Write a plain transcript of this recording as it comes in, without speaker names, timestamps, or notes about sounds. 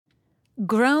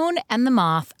Grown and The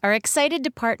Moth are excited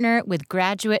to partner with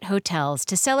Graduate Hotels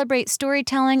to celebrate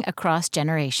storytelling across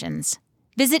generations.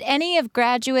 Visit any of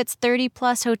Graduate's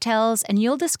 30-plus hotels and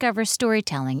you'll discover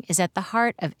storytelling is at the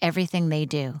heart of everything they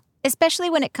do, especially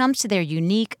when it comes to their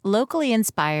unique, locally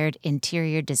inspired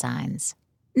interior designs.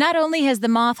 Not only has The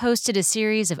Moth hosted a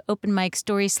series of open mic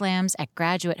story slams at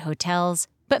Graduate Hotels,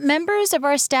 but members of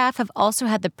our staff have also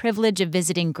had the privilege of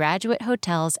visiting Graduate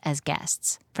Hotels as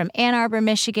guests. From Ann Arbor,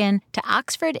 Michigan to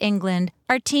Oxford, England,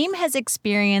 our team has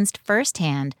experienced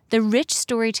firsthand the rich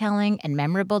storytelling and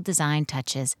memorable design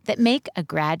touches that make a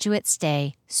graduate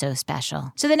stay so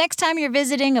special. So the next time you're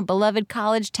visiting a beloved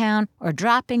college town or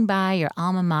dropping by your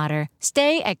alma mater,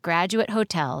 stay at Graduate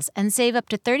Hotels and save up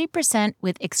to 30%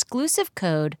 with exclusive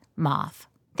code MOTH.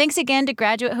 Thanks again to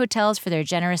Graduate Hotels for their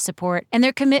generous support and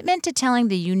their commitment to telling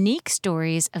the unique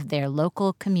stories of their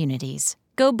local communities.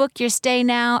 Go book your stay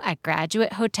now at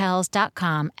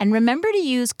graduatehotels.com and remember to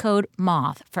use code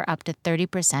MOTH for up to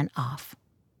 30% off.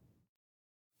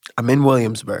 I'm in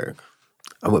Williamsburg.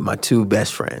 I'm with my two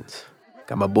best friends.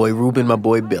 Got my boy Ruben, my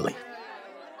boy Billy.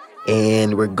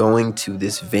 And we're going to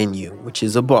this venue, which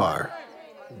is a bar,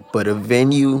 but a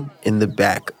venue in the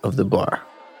back of the bar.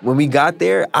 When we got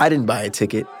there, I didn't buy a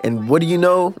ticket. And what do you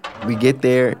know? We get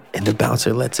there, and the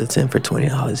bouncer lets us in for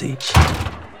 $20 each.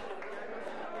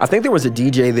 I think there was a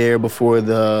DJ there before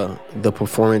the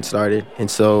performance started, and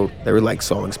so there were, like,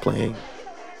 songs playing.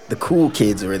 The cool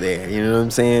kids were there, you know what I'm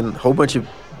saying? A whole bunch of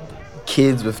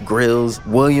kids with grills,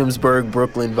 Williamsburg,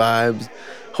 Brooklyn vibes,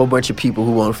 a whole bunch of people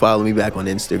who want to follow me back on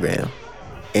Instagram.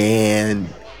 And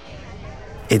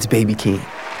it's Baby Keem.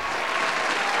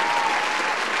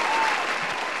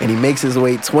 And he makes us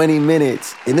wait 20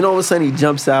 minutes. And then all of a sudden he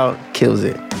jumps out, kills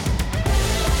it.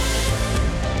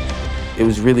 It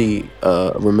was really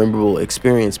a memorable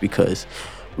experience because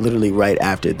literally right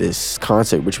after this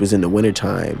concert, which was in the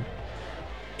wintertime,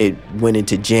 it went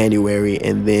into January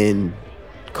and then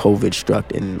COVID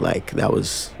struck. And like that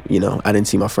was, I didn't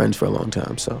see my friends for a long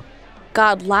time, so.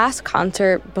 God, last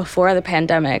concert before the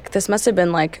pandemic, this must have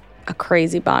been like a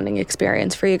crazy bonding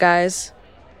experience for you guys.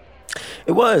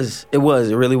 It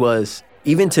really was.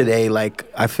 Even today, like,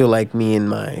 I feel like me and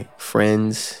my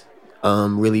friends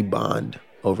really bond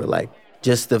over, like,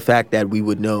 just the fact that we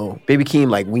would know. Baby Keem,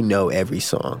 like, we know every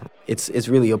song. It's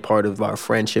really a part of our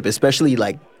friendship, especially,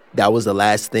 like, that was the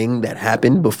last thing that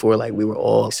happened before, like, we were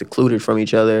all secluded from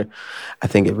each other. I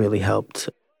think it really helped.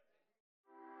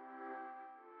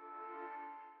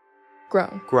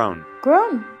 Grown.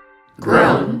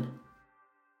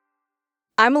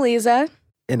 I'm Eliza.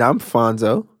 And I'm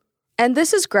Fonzo. And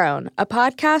this is Grown, a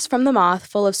podcast from The Moth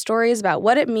full of stories about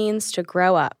what it means to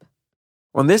grow up.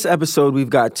 On this episode, we've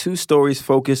got two stories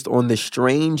focused on the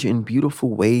strange and beautiful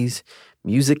ways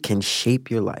music can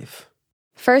shape your life.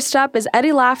 First up is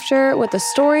Eddie Laughter with a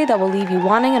story that will leave you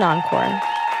wanting an encore.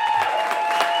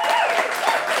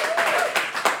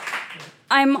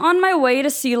 I'm on my way to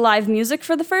see live music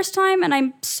for the first time, and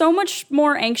I'm so much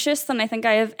more anxious than I think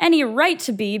I have any right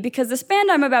to be because this band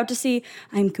I'm about to see,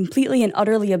 I'm completely and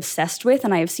utterly obsessed with,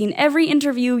 and I have seen every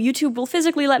interview YouTube will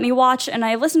physically let me watch, and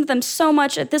I have listened to them so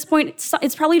much. At this point,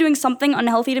 it's probably doing something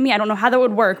unhealthy to me. I don't know how that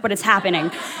would work, but it's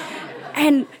happening.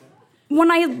 And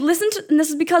this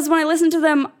is because when I listen to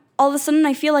them, all of a sudden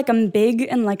I feel like I'm big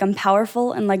and like I'm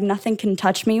powerful and like nothing can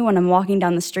touch me when I'm walking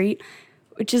down the street,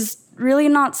 which is really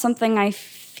not something I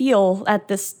feel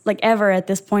ever at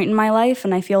this point in my life.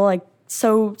 And I feel like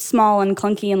so small and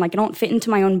clunky and like I don't fit into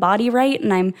my own body right.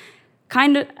 And I'm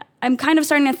kind of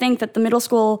starting to think that the middle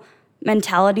school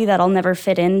mentality that I'll never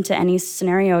fit into any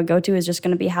scenario I go to is just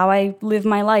going to be how I live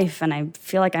my life. And I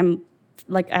feel like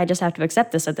I just have to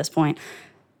accept this at this point.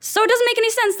 So it doesn't make any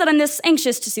sense that I'm this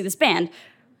anxious to see this band.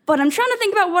 But I'm trying to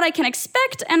think about what I can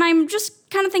expect, and I'm just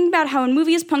kind of thinking about how in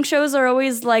movies, punk shows are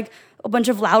always like a bunch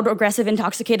of loud, aggressive,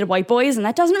 intoxicated white boys, and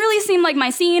that doesn't really seem like my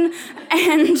scene.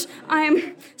 And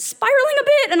I'm spiraling a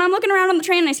bit, and I'm looking around on the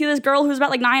train, and I see this girl who's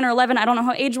about like 9 or 11. I don't know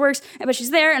how age works, but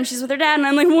she's there, and she's with her dad, and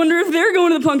I'm like, wonder if they're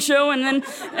going to the punk show. And then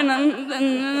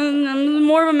I'm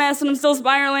more of a mess, and I'm still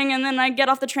spiraling. And then I get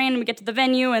off the train, and we get to the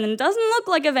venue, and it doesn't look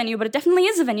like a venue, but it definitely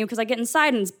is a venue because I get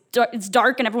inside, and it's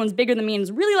dark, and everyone's bigger than me, and it's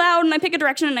really loud. And I pick a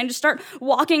direction, and I just start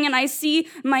walking, and I see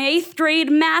my 8th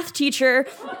grade math teacher,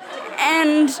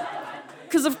 and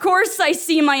because of course I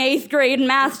see my 8th grade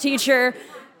math teacher.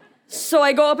 So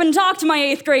I go up and talk to my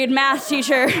 8th grade math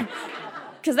teacher,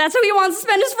 because that's how he wants to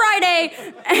spend his Friday.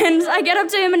 And I get up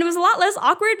to him, and it was a lot less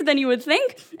awkward than you would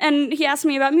think. And he asked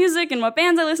me about music and what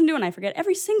bands I listen to, and I forget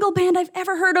every single band I've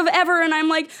ever heard of ever, and I'm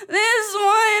like, this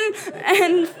one.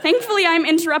 And thankfully I'm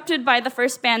interrupted by the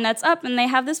first band that's up, and they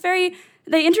have this very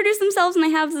they introduce themselves and they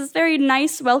have this very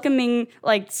nice, welcoming,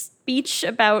 like, speech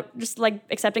about just, like,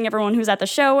 accepting everyone who's at the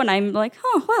show, and I'm like,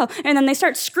 oh, wow. And then they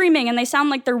start screaming, and they sound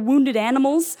like they're wounded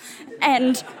animals,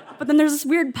 but then there's this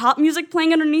weird pop music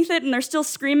playing underneath it, and they're still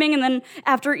screaming, and then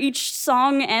after each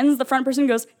song ends, the front person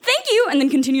goes, thank you, and then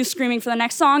continues screaming for the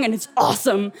next song, and it's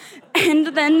awesome. And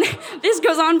then this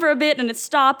goes on for a bit, and it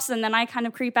stops, and then I kind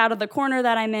of creep out of the corner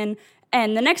that I'm in,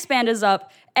 and the next band is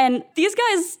up, and these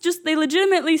guys they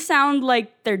legitimately sound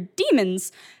like they're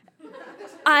demons.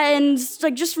 And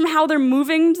like just from how they're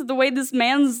moving to the way this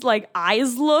man's like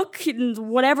eyes look and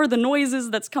whatever the noise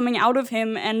is that's coming out of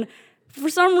him, and for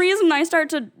some reason I start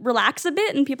to relax a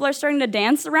bit and people are starting to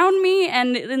dance around me,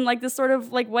 and in like this sort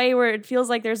of like way where it feels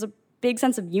like there's a big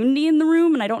sense of unity in the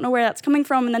room, and I don't know where that's coming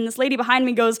from. And then this lady behind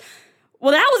me goes,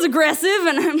 well, that was aggressive.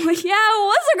 And I'm like, yeah, it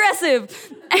was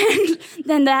aggressive. And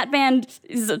then that band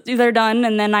they're done,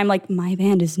 and then I'm like, my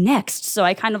band is next. So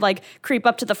I kind of like creep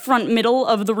up to the front middle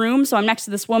of the room. So I'm next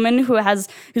to this woman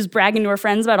who's bragging to her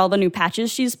friends about all the new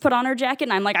patches she's put on her jacket.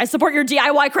 And I'm like, I support your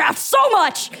DIY craft so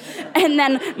much. And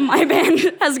then my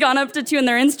band has gone up to tune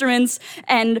their instruments,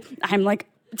 and I'm like,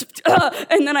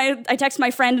 and then I text my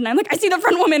friend, and I'm like, I see the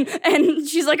front woman, and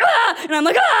she's like, and I'm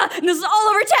like, and this is all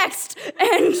over text.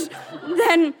 And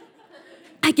then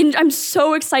I'm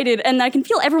so excited, and I can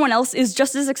feel everyone else is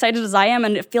just as excited as I am,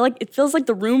 and it feels like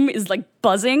the room is like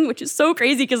buzzing, which is so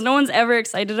crazy because no one's ever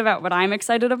excited about what I'm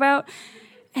excited about.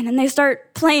 And then they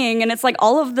start playing, and it's like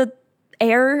all of the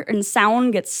air and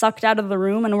sound gets sucked out of the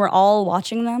room, and we're all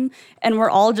watching them, and we're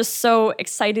all just so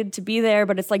excited to be there,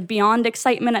 but it's like beyond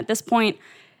excitement at this point.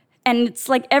 And it's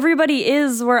like everybody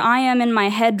is where I am in my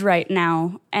head right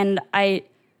now, and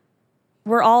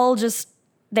we're all just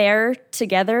there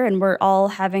together, and we're all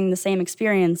having the same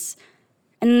experience.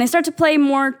 And then they start to play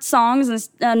more songs,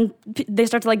 and they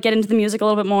start to like get into the music a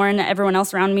little bit more, and everyone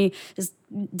else around me is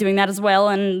doing that as well,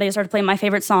 and they start to play my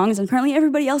favorite songs, and apparently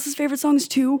everybody else's favorite songs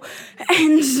too.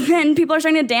 And then people are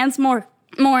starting to dance more,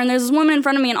 and there's this woman in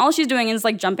front of me, and all she's doing is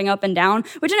like jumping up and down,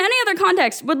 which in any other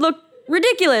context would look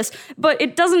ridiculous, but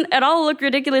it doesn't at all look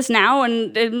ridiculous now,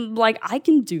 and like I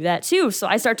can do that too. So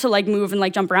I start to like move and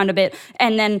like jump around a bit,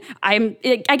 and then I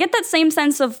get that same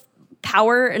sense of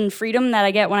power and freedom that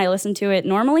I get when I listen to it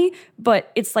normally,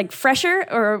 but it's like fresher,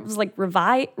 or it was like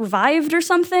revived or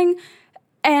something.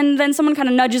 And then someone kind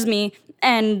of nudges me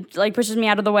and like pushes me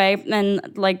out of the way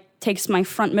and like takes my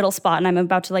front middle spot, and I'm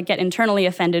about to like get internally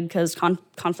offended because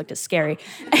conflict is scary.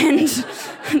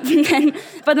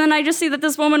 But then I just see that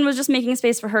this woman was just making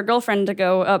space for her girlfriend to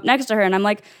go up next to her, and I'm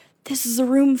like, this is a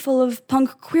room full of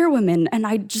punk queer women, and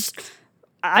I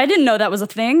didn't know that was a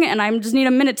thing, and I just need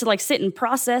a minute to like sit and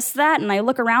process that. And I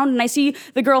look around and I see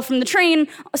the girl from the train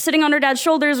sitting on her dad's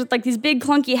shoulders with like these big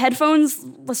clunky headphones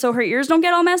so her ears don't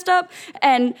get all messed up.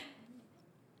 And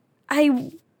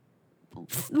I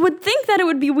would think that it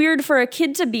would be weird for a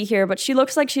kid to be here, but she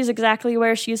looks like she's exactly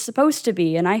where she's supposed to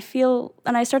be. And I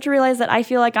start to realize that I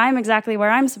feel like I'm exactly where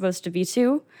I'm supposed to be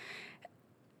too.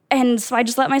 And so I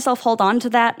just let myself hold on to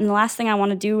that, and the last thing I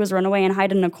want to do is run away and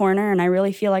hide in a corner, and I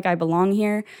really feel like I belong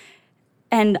here.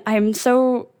 And I'm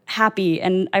so happy,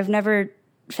 and I've never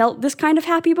felt this kind of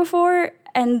happy before.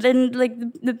 And then like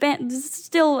the band is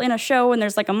still in a show, and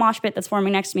there's like a mosh pit that's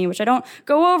forming next to me, which I don't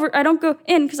go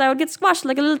in because I would get squashed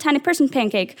like a little tiny person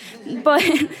pancake. But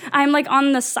I'm like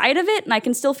on the side of it, and I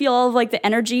can still feel all of like the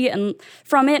energy and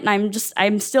from it, and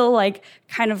I'm still like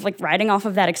kind of like riding off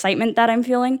of that excitement that I'm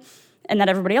feeling, and that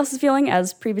everybody else is feeling,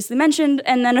 as previously mentioned.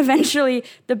 And then eventually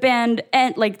the band,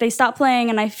 they stop playing,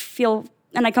 and I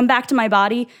come back to my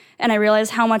body, and I realize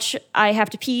how much I have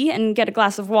to pee and get a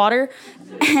glass of water.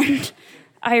 And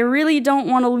I really don't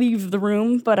want to leave the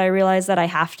room, but I realize that I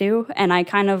have to. And I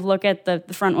kind of look at the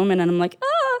front woman, and I'm like,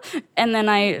 ah! And then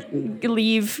I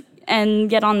leave and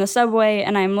get on the subway,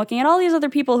 and I'm looking at all these other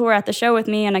people who are at the show with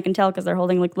me, and I can tell because they're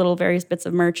holding like little various bits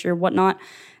of merch or whatnot.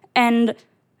 And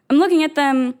I'm looking at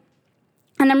them,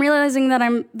 and I'm realizing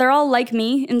that they're all like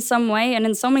me in some way, and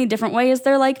in so many different ways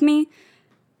they're like me,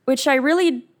 which I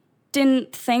really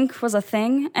didn't think was a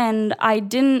thing, and I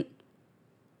didn't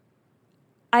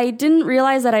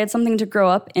realize that I had something to grow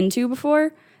up into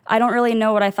before. I don't really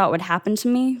know what I thought would happen to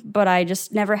me, but I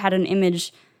just never had an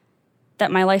image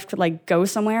that my life could like go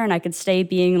somewhere and I could stay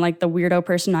being like the weirdo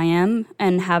person I am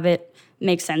and have it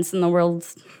make sense in the world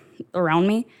around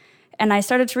me. And I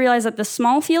started to realize that the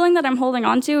small feeling that I'm holding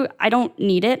on to, I don't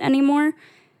need it anymore.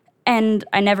 And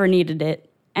I never needed it.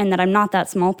 And that I'm not that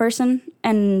small person.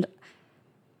 And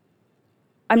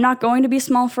I'm not going to be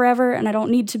small forever, and I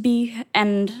don't need to be.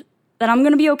 And that I'm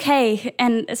going to be okay.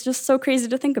 And it's just so crazy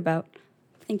to think about.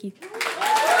 Thank you.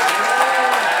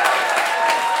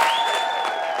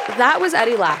 That was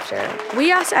Eddie Laughter.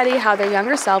 We asked Eddie how their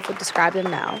younger self would describe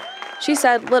him now. She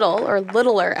said little or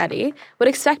littler Eddie would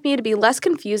expect me to be less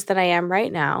confused than I am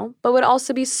right now, but would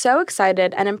also be so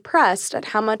excited and impressed at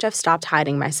how much I've stopped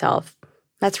hiding myself.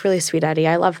 That's really sweet, Eddie.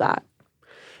 I love that.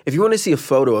 If you want to see a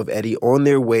photo of Eddie on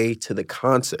their way to the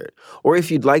concert, or if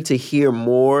you'd like to hear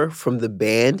more from the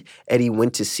band Eddie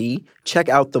went to see, check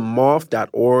out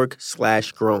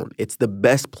themoth.org/grown. It's the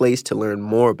best place to learn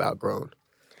more about Grown.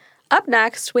 Up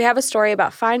next, we have a story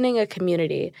about finding a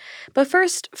community. But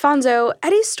first, Fonzo,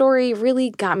 Eddie's story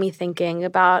really got me thinking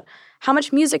about how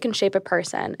much music can shape a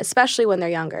person, especially when they're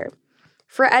younger.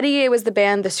 For Eddie, it was the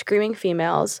band The Screaming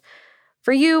Females.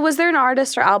 For you, was there an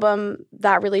artist or album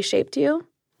that really shaped you?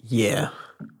 Yeah.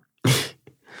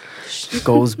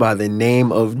 Goes by the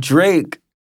name of Drake.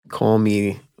 Call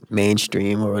me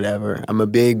mainstream or whatever. I'm a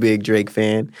big, big Drake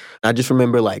fan. I just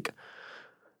remember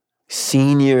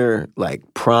senior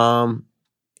prom,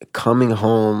 coming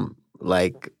home,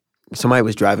 somebody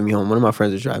was driving me home. One of my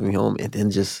friends was driving me home, and then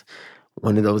just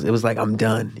one of those, it was like, I'm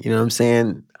done. You know what I'm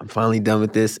saying? I'm finally done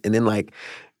with this. And then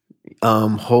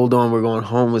Hold On, We're Going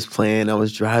Home was playing. I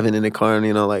was driving in the car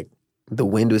and, the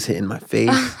wind was hitting my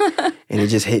face and it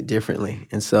just hit differently.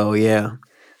 And so, yeah.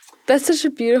 That's such a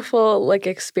beautiful,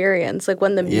 experience.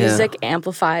 When the music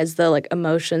amplifies the,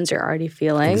 emotions you're already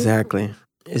feeling. Exactly.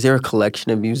 Is there a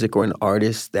collection of music or an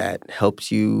artist that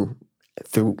helps you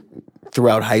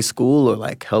throughout high school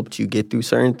or helped you get through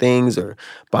certain things or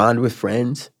bond with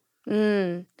friends?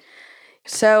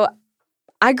 So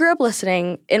I grew up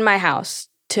listening in my house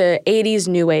to 80s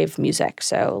new wave music.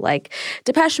 So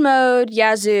Depeche Mode,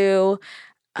 Yazoo,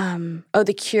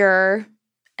 The Cure,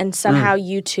 and somehow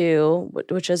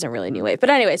U2, which isn't really new wave. But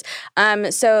anyways,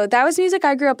 so that was music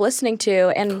I grew up listening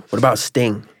to. And what about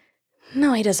Sting?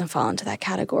 No, he doesn't fall into that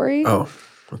category. Oh,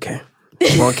 okay.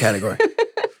 Wrong category.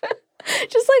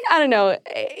 Just I don't know,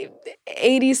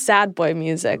 80s sad boy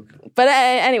music. But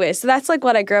anyway, so that's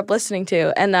what I grew up listening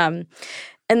to. And then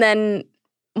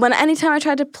anytime I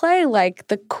tried to play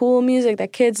the cool music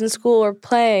that kids in school were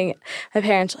playing, my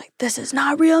parents were like, this is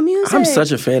not real music. I'm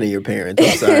such a fan of your parents.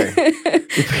 I'm sorry.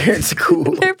 Your parents are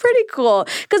cool. They're pretty cool.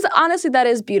 Because honestly, that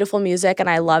is beautiful music and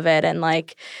I love it. And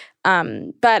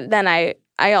but then I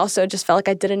also just felt like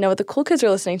I didn't know what the cool kids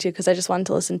were listening to because I just wanted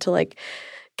to listen to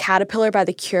Caterpillar by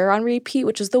The Cure on repeat,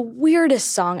 which is the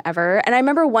weirdest song ever. And I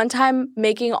remember one time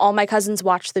making all my cousins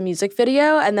watch the music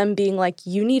video and then being like,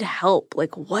 you need help.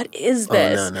 What is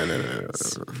this? Oh, no.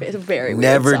 It's a very weird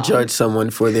Never song. Judge someone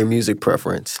for their music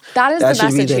preference. That is the message here.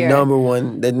 That should be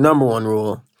the number one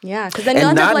rule. Yeah, because then you'll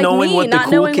end up like me, not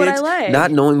knowing what I like.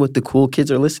 Not knowing what the cool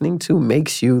kids are listening to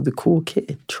makes you the cool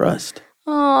kid. Trust.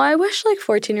 Oh, I wish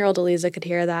 14-year-old Eliza could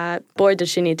hear that. Boy, does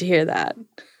she need to hear that.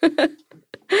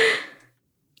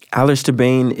 Alistair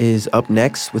Bain is up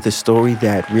next with a story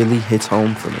that really hits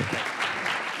home for me.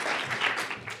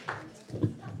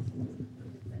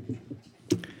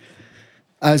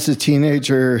 I was a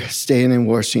teenager staying in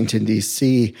Washington,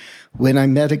 D.C., when I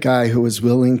met a guy who was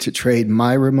willing to trade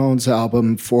my Ramones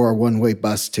album for a one-way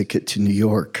bus ticket to New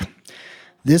York.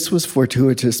 This was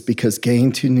fortuitous because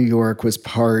getting to New York was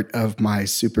part of my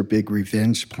super big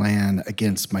revenge plan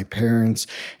against my parents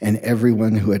and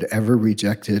everyone who had ever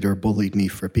rejected or bullied me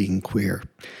for being queer.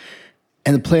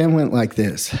 And the plan went like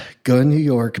this: go to New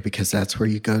York because that's where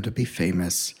you go to be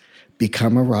famous,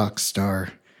 become a rock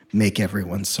star, make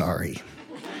everyone sorry.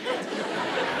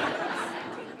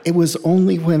 It was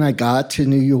only when I got to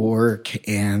New York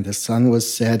and the sun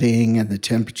was setting and the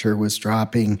temperature was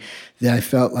dropping that I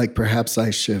felt like perhaps I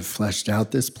should have fleshed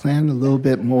out this plan a little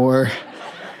bit more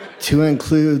to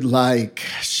include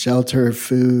shelter,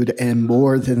 food, and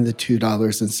more than the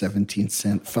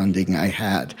 $2.17 funding I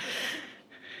had.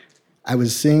 I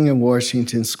was sitting in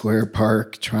Washington Square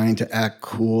Park trying to act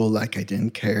cool like I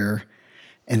didn't care,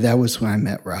 and that was when I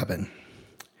met Robin.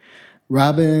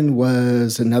 Robin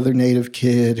was another Native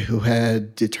kid who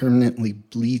had determinately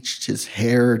bleached his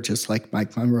hair just like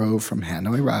Mike Monroe from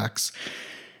Hanoi Rocks.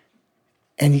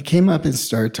 And he came up and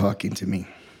started talking to me.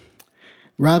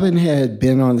 Robin had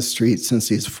been on the street since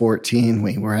he was 14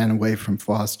 when he ran away from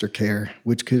foster care,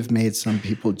 which could have made some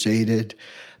people jaded.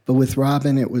 But with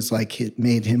Robin, it was like it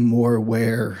made him more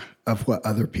aware of what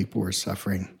other people were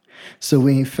suffering. So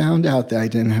when he found out that I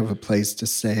didn't have a place to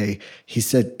stay, he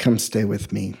said, come stay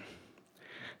with me.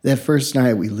 That first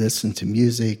night, we listened to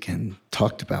music and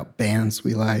talked about bands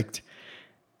we liked.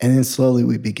 And then slowly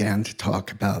we began to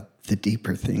talk about the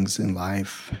deeper things in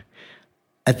life.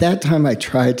 At that time, I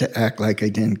tried to act like I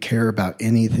didn't care about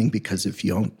anything because if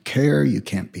you don't care, you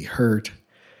can't be hurt.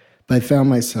 But I found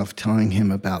myself telling him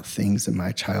about things in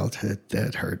my childhood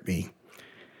that hurt me.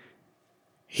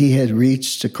 He had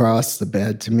reached across the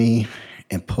bed to me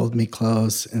and pulled me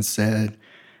close and said,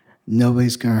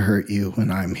 "Nobody's going to hurt you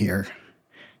when I'm here."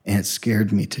 And it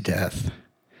scared me to death.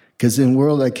 Because in the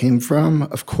world I came from,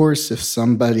 of course, if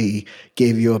somebody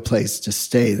gave you a place to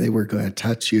stay, they were going to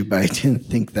touch you, but I didn't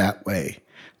think that way,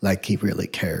 like he really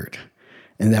cared.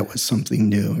 And that was something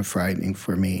new and frightening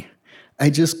for me. I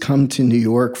just come to New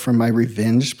York for my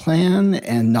revenge plan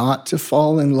and not to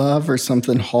fall in love or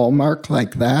something hallmark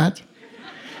like that.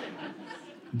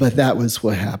 But that was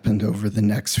what happened over the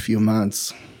next few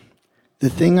months. The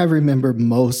thing I remember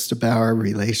most about our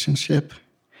relationship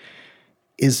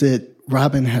is that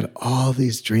Robin had all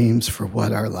these dreams for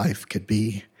what our life could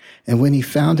be. And when he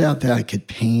found out that I could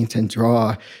paint and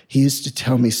draw, he used to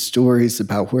tell me stories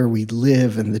about where we'd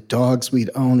live and the dogs we'd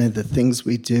own and the things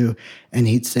we'd do. And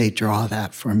he'd say, "Draw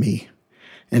that for me."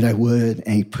 And I would,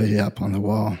 and he'd put it up on the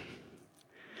wall.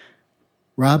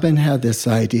 Robin had this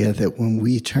idea that when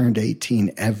we turned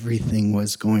 18, everything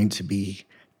was going to be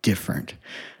different.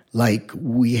 Like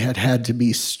we had to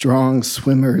be strong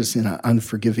swimmers in an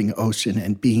unforgiving ocean,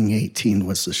 and being 18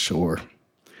 was the shore.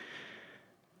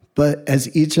 But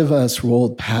as each of us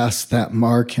rolled past that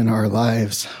mark in our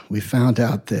lives, we found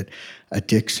out that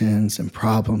addictions and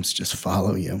problems just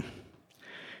follow you.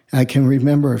 I can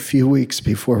remember a few weeks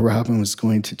before Robin was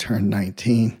going to turn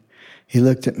 19, he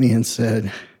looked at me and said,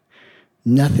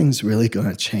 "Nothing's really going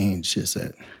to change, is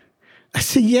it?" I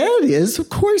said, "Yeah, it is. Of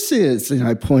course it is." And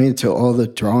I pointed to all the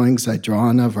drawings I'd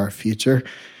drawn of our future.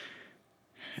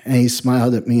 And he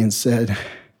smiled at me and said,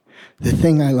 "The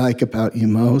thing I like about you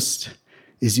most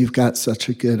is you've got such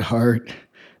a good heart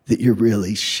that you're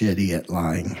really shitty at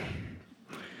lying."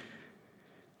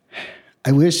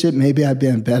 I wish that maybe I'd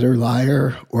been a better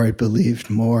liar or I believed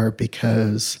more,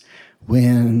 because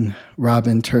when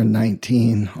Robin turned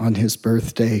 19 on his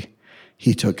birthday,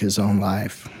 he took his own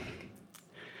life.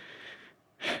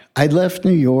 I'd left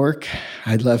New York,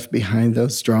 I'd left behind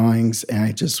those drawings, and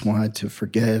I just wanted to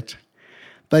forget.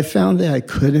 But I found that I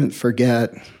couldn't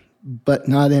forget, but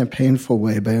not in a painful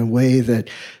way, but in a way that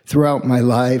throughout my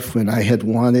life when I had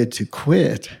wanted to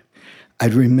quit,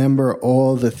 I'd remember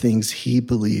all the things he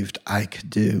believed I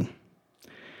could do.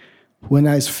 When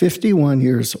I was 51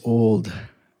 years old,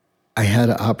 I had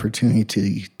an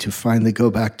opportunity to finally go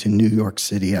back to New York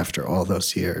City after all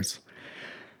those years.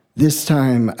 This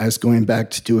time, I was going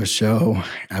back to do a show.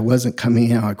 I wasn't coming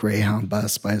in on a Greyhound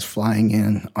bus, but I was flying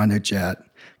in on a jet.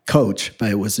 Coach,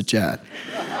 but it was a jet.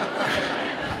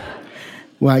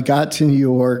 When I got to New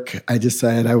York, I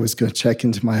decided I was going to check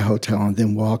into my hotel and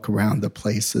then walk around the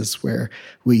places where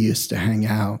we used to hang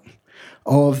out.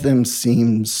 All of them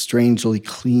seemed strangely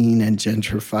clean and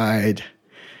gentrified.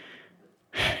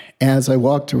 As I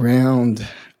walked around,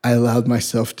 I allowed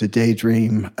myself to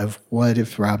daydream of what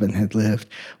if Robin had lived?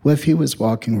 What if he was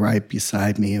walking right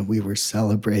beside me and we were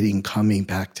celebrating coming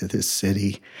back to this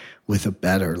city with a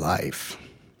better life?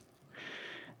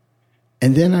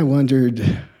 And then I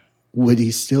wondered, would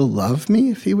he still love me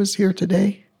if he was here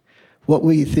today? What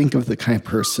would he think of the kind of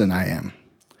person I am?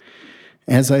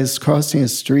 As I was crossing a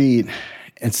street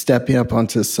and stepping up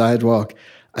onto the sidewalk,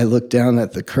 I looked down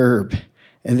at the curb,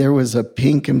 and there was a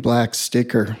pink and black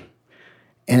sticker.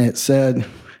 And it said,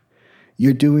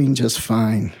 "You're doing just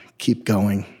fine. Keep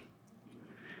going."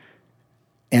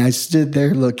 And I stood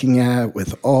there looking at it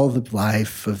with all the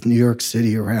life of New York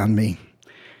City around me.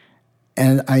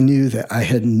 And I knew that I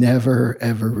had never,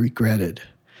 ever regretted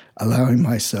allowing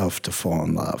myself to fall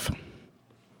in love.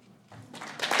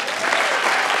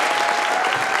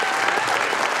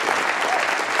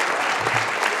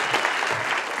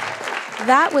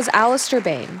 That was Alistair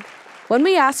Bain. When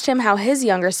we asked him how his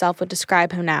younger self would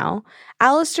describe him now,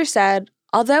 Alistair said,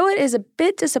 although it is a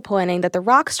bit disappointing that the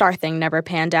rock star thing never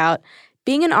panned out,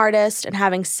 being an artist and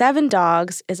having 7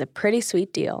 dogs is a pretty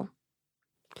sweet deal.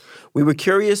 We were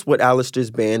curious what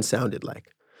Alistair's band sounded like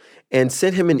and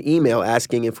sent him an email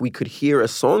asking if we could hear a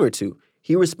song or two.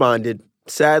 He responded,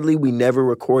 "Sadly, we never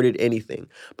recorded anything,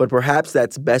 but perhaps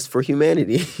that's best for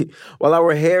humanity." While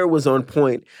our hair was on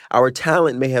point, our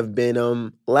talent may have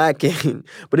been lacking.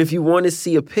 But if you want to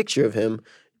see a picture of him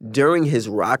during his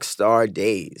rock star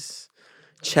days,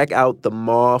 check out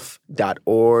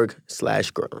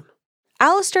themoth.org/grown.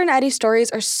 Alistair and Eddie's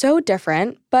stories are so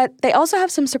different, but they also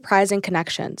have some surprising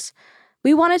connections.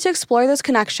 We wanted to explore those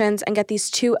connections and get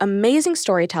these 2 amazing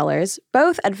storytellers,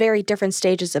 both at very different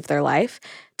stages of their life,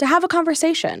 to have a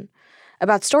conversation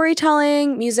about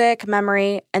storytelling, music,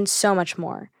 memory, and so much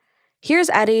more.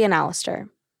 Here's Eddie and Alistair.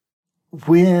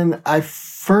 When I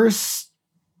first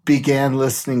began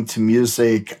listening to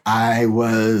music, I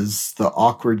was the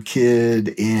awkward kid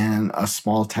in a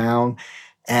small town.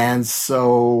 And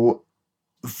so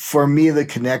for me, the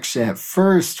connection at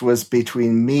first was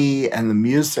between me and the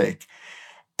music.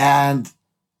 And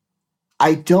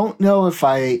I don't know if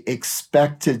I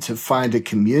expected to find a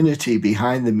community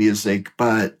behind the music,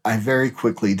 but I very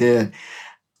quickly did.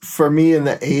 For me in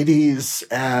the 80s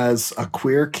as a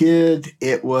queer kid,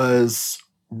 it was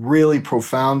really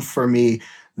profound for me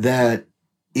that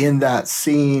in that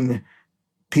scene,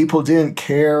 people didn't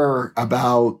care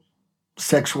about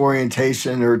sexual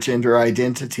orientation or gender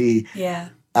identity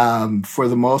for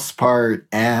the most part.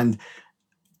 And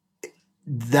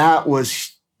that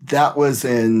was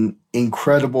an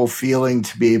incredible feeling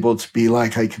to be able to be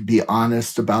like, I could be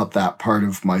honest about that part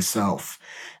of myself.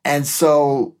 And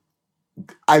so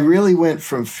I really went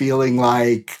from feeling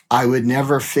like I would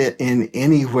never fit in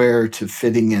anywhere to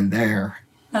fitting in there.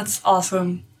 That's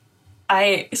awesome.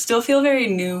 I still feel very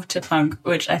new to punk,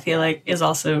 which I feel like is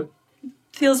also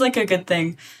feels like a good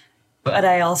thing. But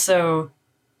I also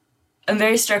am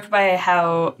very struck by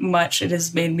how much it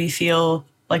has made me feel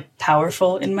like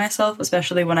powerful in myself,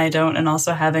 especially when I don't, and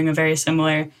also having a very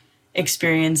similar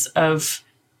experience of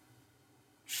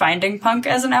finding punk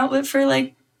as an outlet for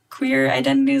like queer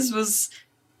identities was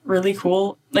really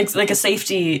cool. Like a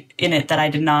safety in it that I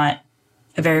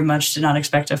very much did not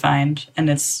expect to find. And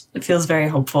it feels very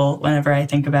hopeful whenever I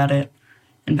think about it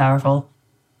and powerful.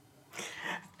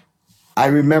 I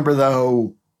remember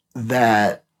though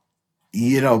that,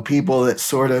 people that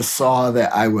sort of saw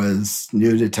that I was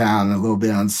new to town, a little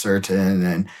bit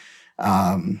uncertain,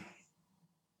 and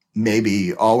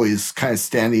maybe always kind of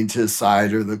standing to the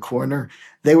side or the corner,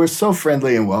 they were so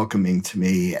friendly and welcoming to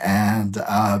me. And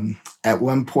at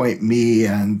one point, me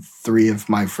and 3 of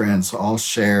my friends all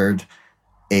shared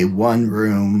a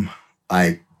one-room,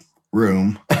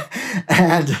 room.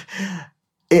 And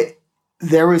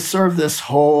there was sort of this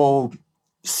whole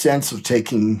sense of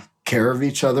taking care of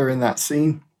each other in that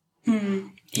scene.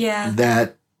 Yeah.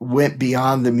 That went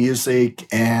beyond the music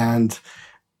and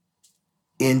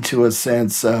into a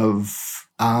sense of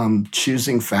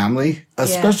choosing family,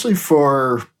 especially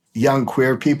for young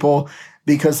queer people,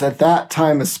 because at that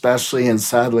time especially, and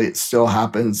sadly it still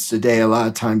happens today, a lot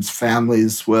of times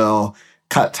families will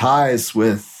cut ties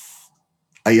with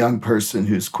a young person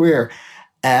who's queer.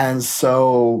 And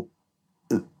so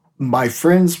my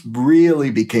friends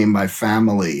really became my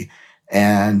family.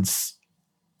 And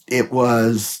it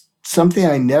was something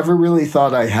I never really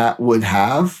thought I would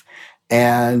have.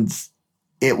 And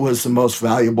it was the most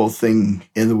valuable thing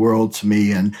in the world to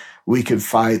me. And we could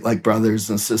fight like brothers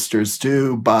and sisters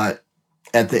do, but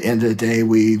at the end of the day,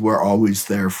 we were always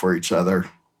there for each other.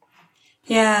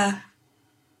 Yeah.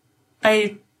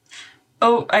 I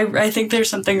think there's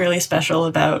something really special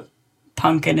about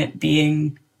punk and it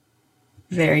being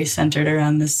very centered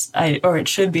around this, or it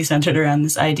should be centered around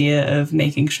this idea of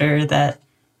making sure that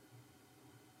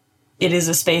it is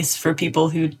a space for people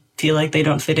who feel like they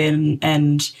don't fit in,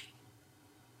 and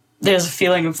there's a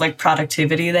feeling of like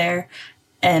productivity there,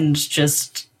 and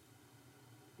just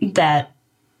that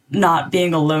not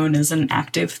being alone is an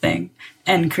active thing,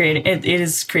 and it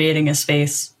is creating a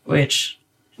space which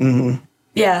it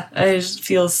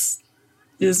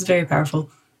is very powerful.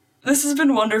 This has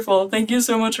been wonderful. Thank you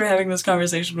so much for having this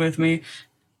conversation with me.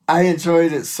 I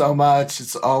enjoyed it so much.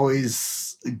 It's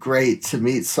always great to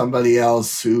meet somebody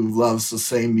else who loves the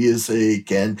same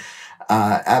music, and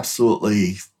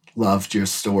absolutely loved your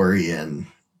story, and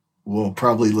we'll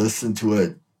probably listen to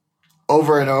it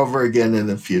over and over again in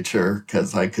the future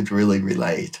because I could really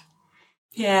relate.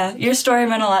 Yeah, your story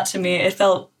meant a lot to me.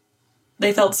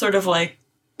 They felt sort of like,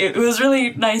 it was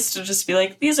really nice to just be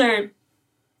like,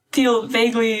 feel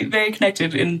vaguely very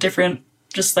connected in different,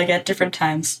 just like at different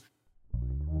times.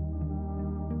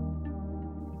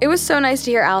 It was so nice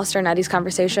to hear Alistair and Eddie's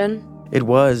conversation. It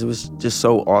was just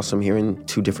so awesome hearing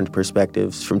 2 different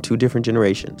perspectives from 2 different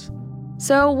generations.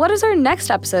 So what is our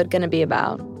next episode going to be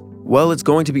about? Well, it's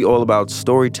going to be all about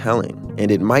storytelling,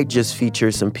 and it might just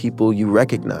feature some people you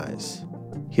recognize.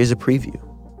 Here's a preview.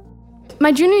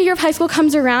 My junior year of high school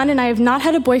comes around, and I have not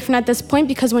had a boyfriend at this point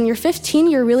because when you're 15,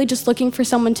 you're really just looking for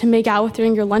someone to make out with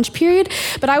during your lunch period.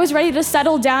 But I was ready to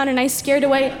settle down, and I scared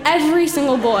away every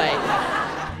single boy.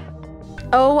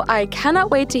 Oh, I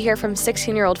cannot wait to hear from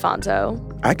 16-year-old Fonzo.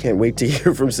 I can't wait to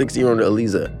hear from 16-year-old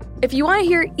Eliza. If you want to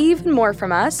hear even more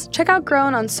from us, check out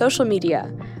Grown on social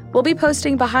media. We'll be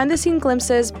posting behind-the-scene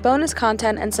glimpses, bonus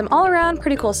content, and some all-around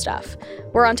pretty cool stuff.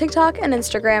 We're on TikTok and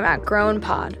Instagram at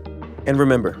GrownPod. And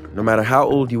remember, no matter how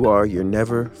old you are, you're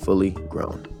never fully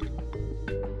grown.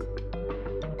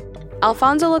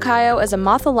 Alfonso Lacayo is a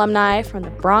Moth alumni from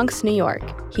the Bronx, New York.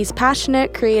 He's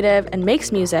passionate, creative, and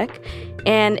makes music.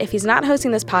 And if he's not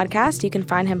hosting this podcast, you can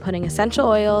find him putting essential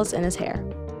oils in his hair.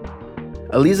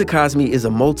 Aliza Cosme is a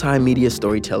multimedia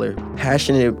storyteller,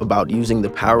 passionate about using the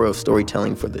power of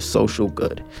storytelling for the social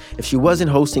good. If she wasn't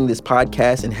hosting this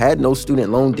podcast and had no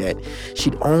student loan debt,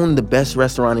 she'd own the best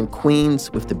restaurant in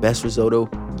Queens with the best risotto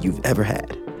you've ever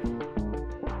had.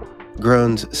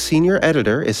 Grown's senior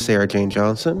editor is Sarah Jane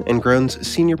Johnson, and Grown's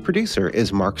senior producer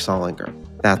is Mark Solinger.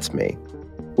 That's me.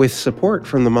 With support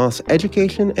from the Moss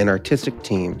education and artistic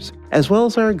teams, as well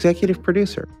as our executive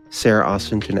producer, Sarah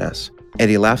Austin Jeunesse.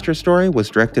 Eddie Laughter Story was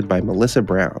directed by Melissa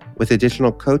Brown, with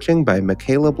additional coaching by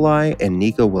Michaela Bly and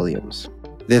Nico Williams.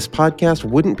 This podcast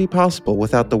wouldn't be possible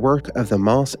without the work of the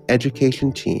Moss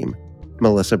education team,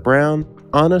 Melissa Brown,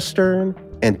 Anna Stern,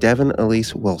 and Devin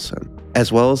Elise Wilson,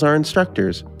 as well as our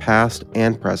instructors, past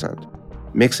and present.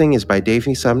 Mixing is by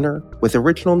Davey Sumner, with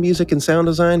original music and sound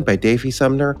design by Davey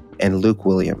Sumner and Luke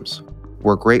Williams.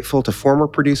 We're grateful to former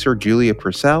producer Julia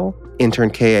Purcell,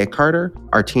 intern K.A. Carter,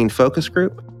 our teen focus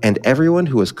group, and everyone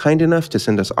who was kind enough to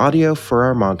send us audio for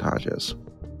our montages.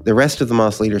 The rest of the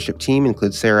Moss leadership team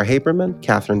includes Sarah Haberman,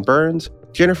 Catherine Burns,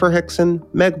 Jennifer Hickson,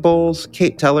 Meg Bowles,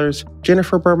 Kate Tellers,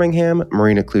 Jennifer Birmingham,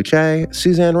 Marina Kluche,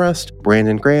 Suzanne Rust,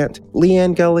 Brandon Grant,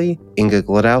 Leanne Gully, Inga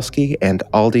Glodowski, and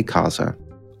Aldi Kaza.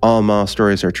 All Moss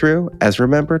stories are true, as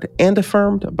remembered and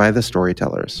affirmed by the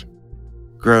storytellers.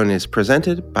 Grown is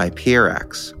presented by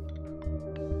PRX.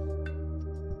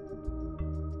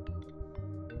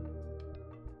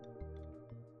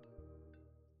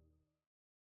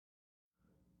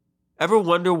 Ever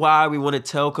wonder why we want to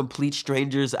tell complete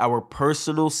strangers our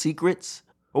personal secrets?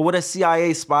 Or what a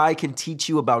CIA spy can teach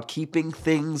you about keeping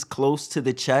things close to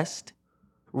the chest?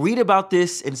 Read about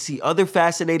this and see other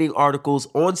fascinating articles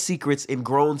on secrets in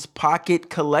Grown's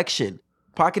Pocket collection.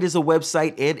 Pocket is a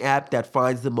website and app that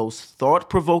finds the most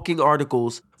thought-provoking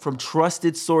articles from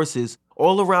trusted sources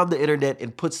all around the internet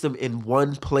and puts them in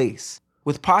one place.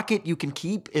 With Pocket, you can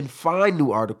keep and find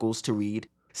new articles to read,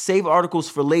 save articles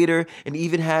for later, and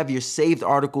even have your saved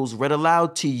articles read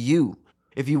aloud to you.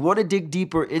 If you want to dig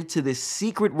deeper into this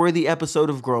secret-worthy episode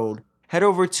of Grown, head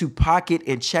over to Pocket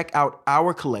and check out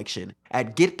our collection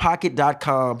at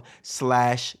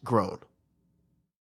getpocket.com/grown.